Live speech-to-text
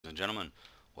gentlemen,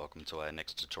 welcome to our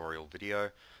next tutorial video.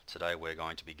 Today we're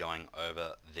going to be going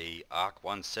over the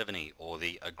ARC-170 or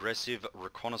the Aggressive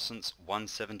Reconnaissance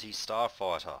 170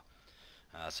 Starfighter.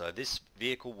 So this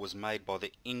vehicle was made by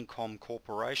the Incom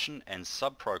Corporation and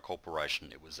Subpro Corporation.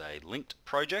 It was a linked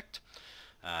project.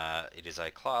 It is a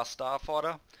class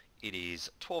starfighter. It is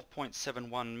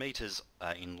 12.71 meters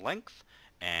in length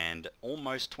and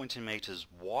almost 20 meters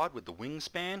wide with the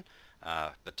wingspan.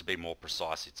 But to be more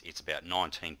precise, it's about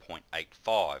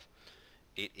 19.85.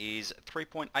 It is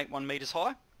 3.81 meters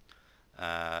high,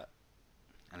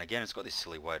 and again it's got this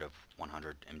silly weight of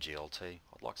 100 mglt.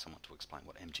 I'd like someone to explain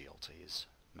what mglt is.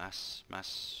 Mass,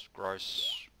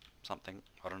 gross, something,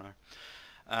 I don't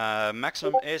know.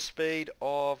 Maximum airspeed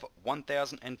of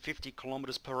 1050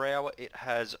 kilometers per hour. It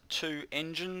has two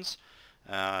engines.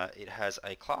 It has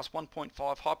a class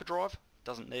 1.5 hyperdrive.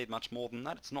 Doesn't need much more than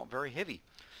that. It's not very heavy.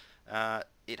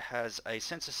 It has a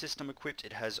sensor system equipped.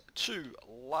 It has two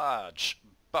large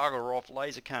bugger off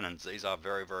laser cannons. These are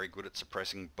very, very good at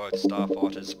suppressing both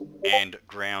starfighters and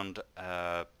ground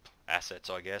assets,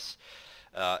 I guess.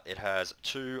 It has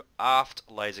two aft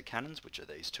laser cannons, which are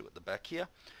these two at the back here.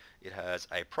 It has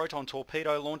a proton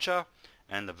torpedo launcher,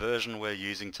 and the version we're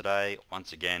using today,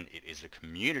 once again, it is a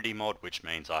community mod, which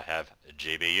means I have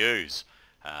GBUs.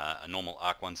 A normal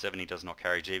ARC-170 does not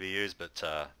carry GBUs, but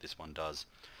this one does.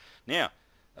 Now,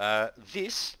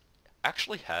 this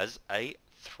actually has a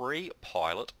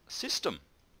 3-pilot system.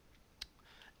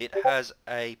 It has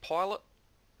a pilot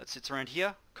that sits around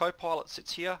here, co-pilot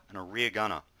sits here, and a rear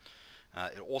gunner.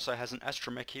 It also has an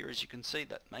astromech here, as you can see,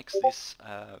 that makes this,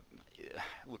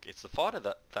 look, it's the fighter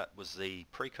that was the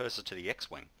precursor to the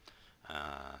X-Wing,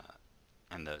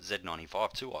 and the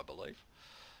Z-95 too, I believe.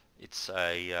 It's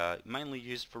mainly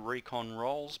used for recon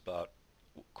roles, but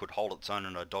could hold its own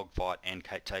in a dogfight and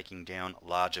taking down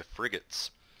larger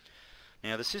frigates.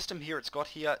 Now the system here it's got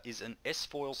here is an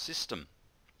S-foil system.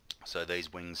 So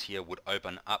these wings here would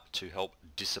open up to help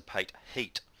dissipate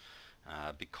heat.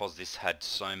 Because this had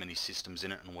so many systems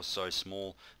in it and was so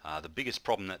small, the biggest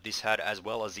problem that this had, as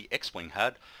well as the X-Wing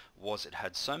had, was it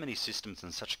had so many systems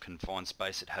in such a confined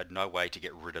space it had no way to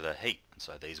get rid of the heat. And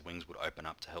so these wings would open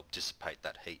up to help dissipate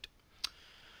that heat.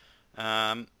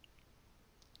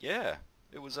 Yeah.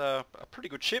 It was a pretty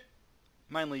good ship,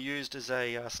 mainly used as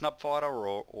a snub fighter,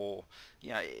 or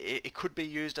you know, it could be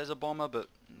used as a bomber, but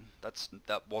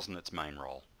that wasn't its main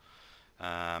role.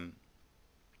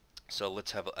 So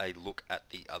let's have a look at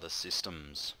the other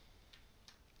systems,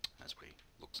 as we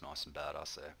looks nice and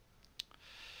badass there.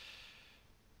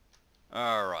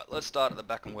 Alright, let's start at the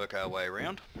back and work our way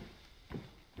around.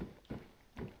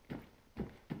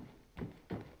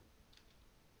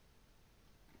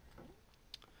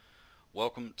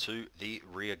 Welcome to the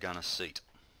rear gunner seat.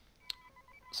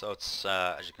 So it's,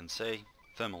 as you can see,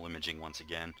 thermal imaging once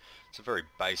again. It's a very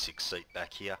basic seat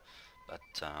back here, but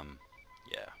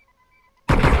yeah.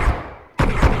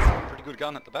 Pretty good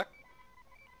gun at the back.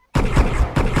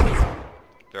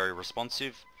 Very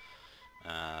responsive.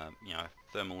 You know,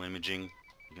 thermal imaging,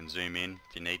 you can zoom in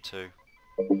if you need to.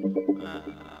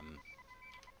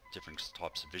 Different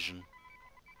types of vision,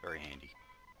 very handy.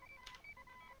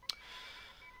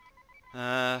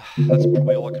 That's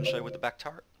probably all I can show you with the back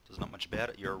turret. There's not much about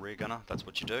it. You're a rear gunner, that's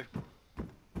what you do.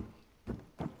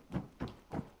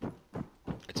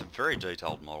 It's a very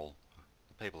detailed model.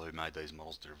 The people who made these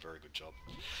models did a very good job.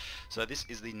 So this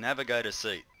is the navigator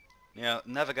seat. Now,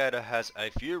 navigator has a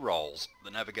few roles.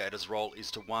 The navigator's role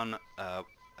is to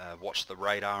watch the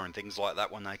radar and things like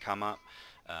that when they come up.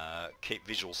 Keep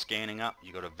visual scanning up.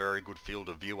 You've got a very good field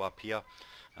of view up here.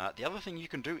 The other thing you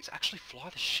can do is actually fly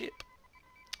the ship.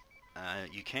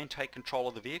 You can take control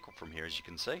of the vehicle from here, as you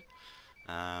can see.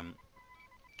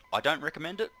 I don't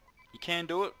recommend it. You can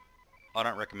do it. I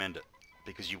don't recommend it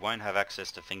because you won't have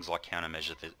access to things like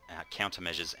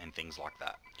countermeasures and things like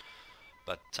that.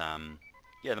 But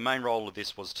yeah, the main role of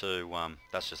this was to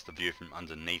that's just the view from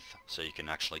underneath, so you can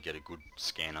actually get a good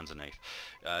scan underneath.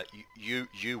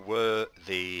 You were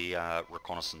the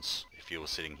reconnaissance if you were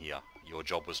sitting here. Your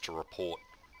job was to report,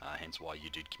 hence why you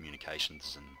did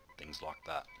communications and things like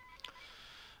that.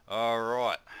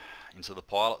 Alright, into the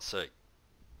pilot seat.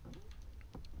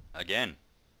 Again,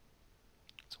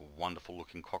 it's a wonderful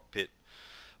looking cockpit.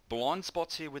 Blind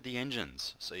spots here with the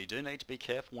engines, so you do need to be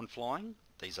careful when flying.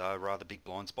 These are rather big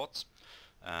blind spots.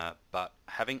 But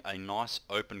having a nice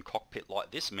open cockpit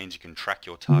like this means you can track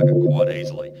your target quite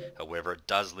easily. However, it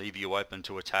does leave you open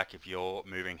to attack if you're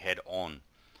moving head on.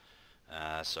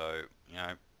 So, you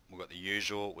know, we've got the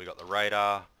usual, we've got the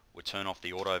radar. We turn off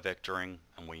the auto vectoring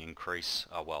and we increase,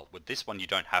 well, with this one you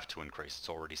don't have to increase, it's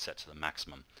already set to the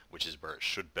maximum, which is where it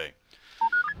should be.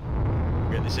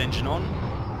 get this engine on.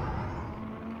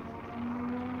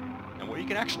 And what you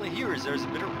can actually hear is there's a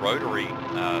bit of rotary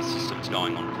systems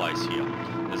going on place here.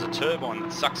 There's a turbine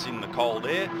that sucks in the cold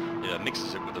air, it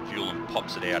mixes it with the fuel and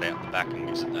pops it out the back and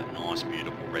gives it that nice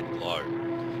beautiful red glow.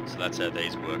 So that's how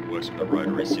these works with a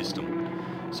rotary system.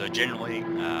 So generally,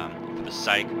 for the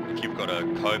sake, if you've got a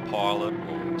co-pilot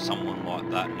or someone like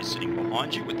that who's sitting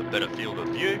behind you with a better field of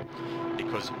view,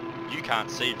 because you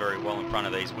can't see very well in front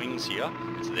of these wings here,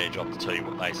 it's their job to tell you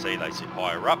what they see. They sit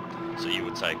higher up, so you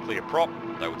would say clear prop,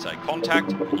 they would say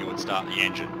contact, and you would start the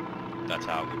engine. That's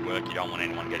how it would work. You don't want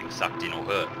anyone getting sucked in or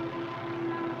hurt.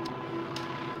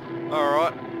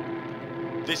 Alright,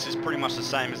 this is pretty much the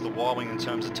same as the Y-wing in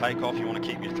terms of takeoff. You want to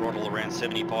keep your throttle around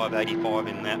 75, 85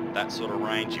 in that sort of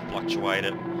range. You fluctuate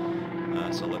it.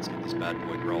 So let's get this bad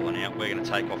boy rolling out. We're going to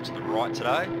take off to the right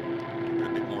today. Give it a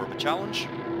bit more of a challenge.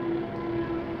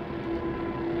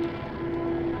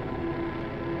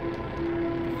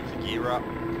 Lift the gear up.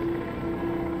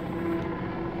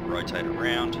 Rotate it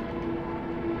around.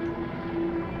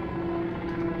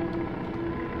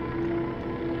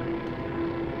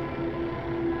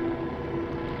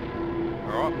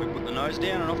 Alright, we put the nose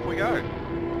down and off we go.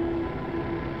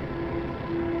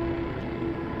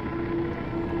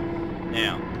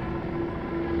 Now,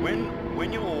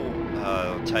 when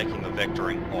you're taking the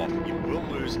vectoring off, you will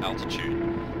lose altitude.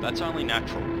 That's only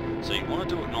natural. So you want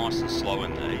to do it nice and slow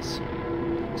in these.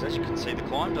 So as you can see, the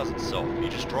climb does itself. You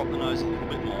just drop the nose a little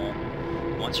bit more.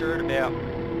 Once you're at about,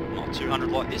 not 200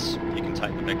 like this, you can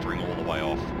take the vectoring all the way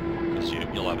off, because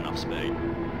you'll have enough speed.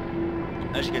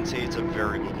 As you can see, it's a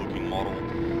very good looking model.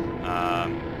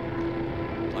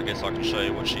 I guess I can show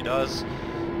you what she does.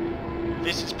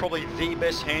 This is probably the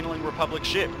best handling Republic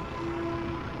ship.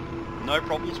 No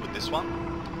problems with this one.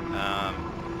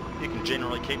 You can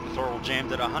generally keep the throttle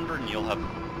jammed at 100 and you'll have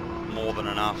more than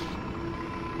enough.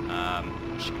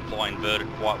 She can fly inverted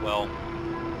quite well.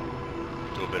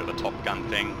 Do a bit of a Top Gun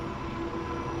thing.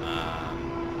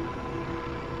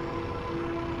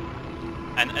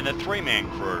 And the three-man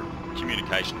crew,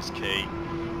 communication is key.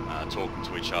 Talking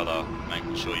to each other,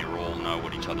 making sure you all know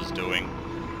what each other's doing.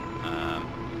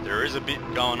 There is a bit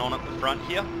going on at the front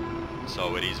here,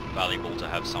 so it is valuable to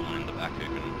have someone in the back who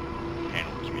can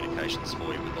handle communications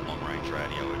for you with the long-range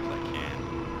radio if they can.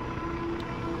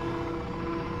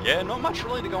 Yeah, not much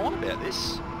really to go on about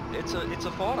this. It's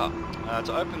a fighter.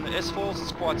 To open the S-foils,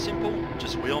 it's quite simple.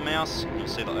 Just wheel mouse, you'll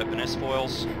see the open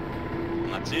S-foils,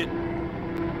 and that's it.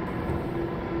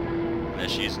 There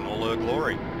she is in all her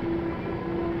glory.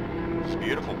 It's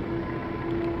beautiful.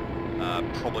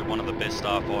 Probably one of the best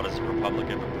starfighters the Republic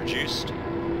ever produced.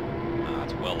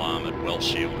 It's well armoured, well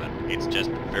shielded. It's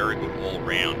just very good all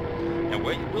round. Now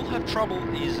where you will have trouble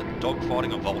is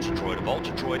dogfighting a Vulture droid. A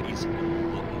Vulture droid is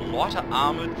lighter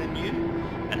armoured than you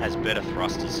and has better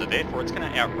thrusters, so therefore it's going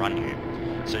to outrun you.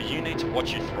 So you need to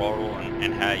watch your throttle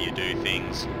and how you do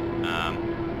things.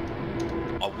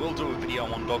 I will do a video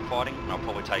on dogfighting, and I'll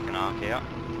probably take an ARC out.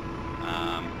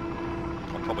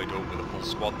 I'll probably do it with a full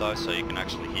squad though, so you can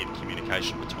actually hear the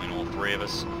communication between all three of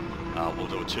us. We'll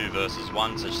do a 2 versus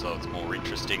 1, so it's more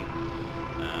interesting.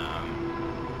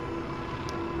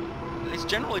 It's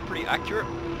generally pretty accurate.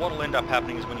 What will end up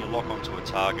happening is when you lock onto a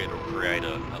target or create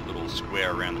a little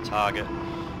square around the target,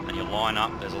 and you line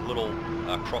up, there's a little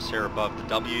crosshair above the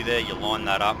W there, you line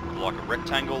that up like a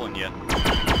rectangle and you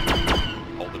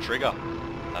hold the trigger.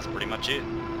 That's pretty much it.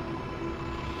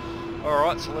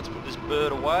 Alright, so let's put this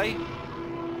bird away.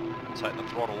 Take the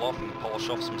throttle off and polish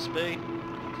off some speed.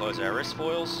 Close our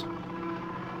S-foils.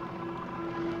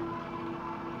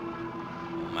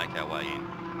 We'll make our way in.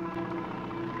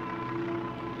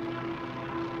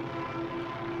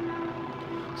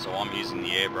 So I'm using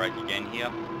the air brake again here.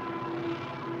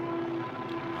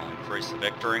 I'll increase the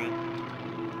vectoring.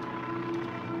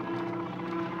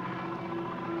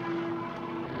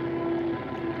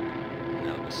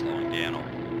 Now that we're slowing down.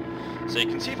 So you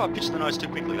can see if I pitch the nose too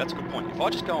quickly, that's a good point. If I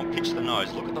just go and pitch the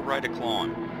nose, look at the rate of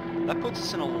climb. That puts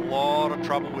us in a lot of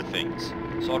trouble with things.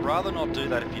 So I'd rather not do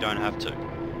that if you don't have to.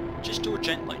 Just do it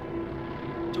gently.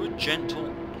 Do it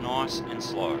gentle, nice and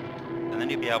slow. And then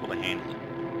you'll be able to handle it.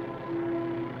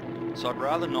 So I'd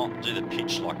rather not do the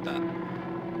pitch like that,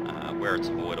 where it's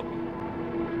avoidable.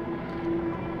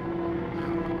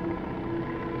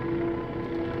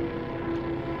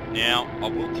 Now, I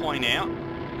will point out,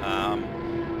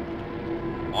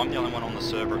 I'm the only one on the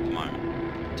server at the moment.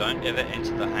 Don't ever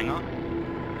enter the hangar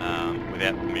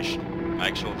without permission.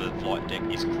 Make sure the flight deck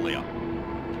is clear.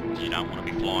 You don't want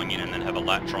to be flying in and then have a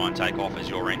lat try and take off as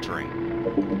you're entering.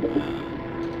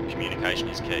 Communication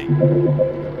is key.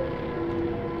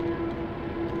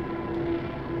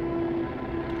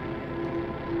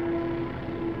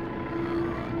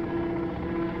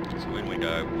 when we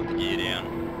go, put the gear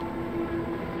down.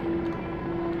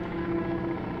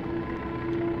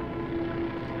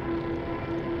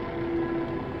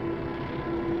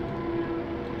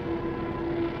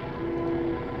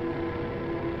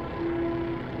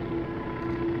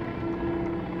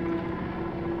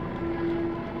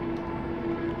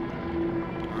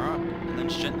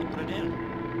 Gently put it in.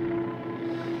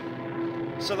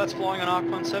 So that's flying an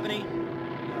ARC-170.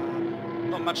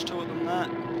 Not much to it than that.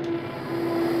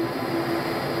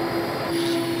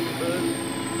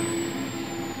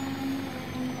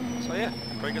 So yeah,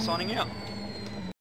 Krieger signing out.